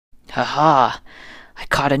Haha! I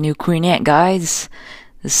caught a new queen ant, guys.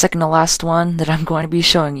 The second to last one that I'm going to be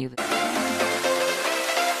showing you.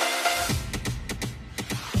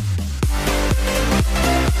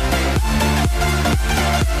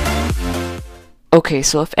 Okay,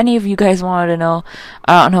 so if any of you guys wanted to know,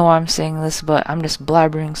 I don't know why I'm saying this, but I'm just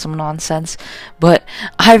blabbering some nonsense. But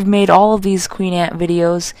I've made all of these queen ant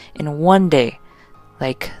videos in one day.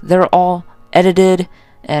 Like, they're all edited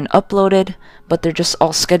and uploaded, but they're just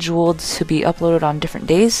all scheduled to be uploaded on different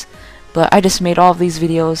days. But I just made all of these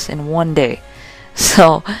videos in one day.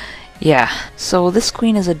 So, yeah. So this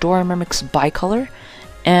queen is a Dorymyrmex bicolor,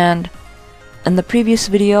 and in the previous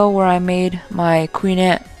video where I made my queen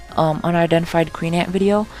ant, unidentified queen ant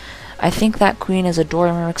video, I think that queen is a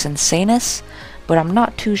Dorymyrmex insanus, but I'm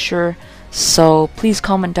not too sure. So please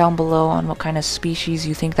comment down below on what kind of species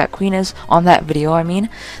you think that queen is on that video. I mean,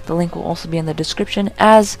 the link will also be in the description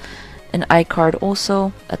as an iCard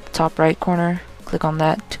also at the top right corner. Click on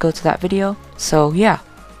that to go to that video. So yeah,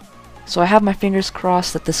 so I have my fingers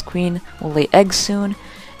crossed that this queen will lay eggs soon,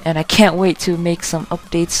 and I can't wait to make some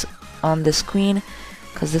updates on this queen,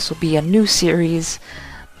 because this will be a new series,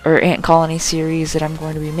 or ant colony series, that I'm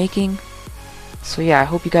going to be making. So yeah, I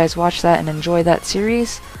hope you guys watch that and enjoy that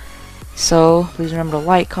series. So please remember to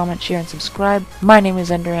like, comment, share, and subscribe. My name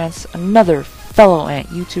is Enderance, another fellow ant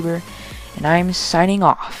YouTuber, and I'm signing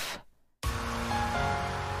off.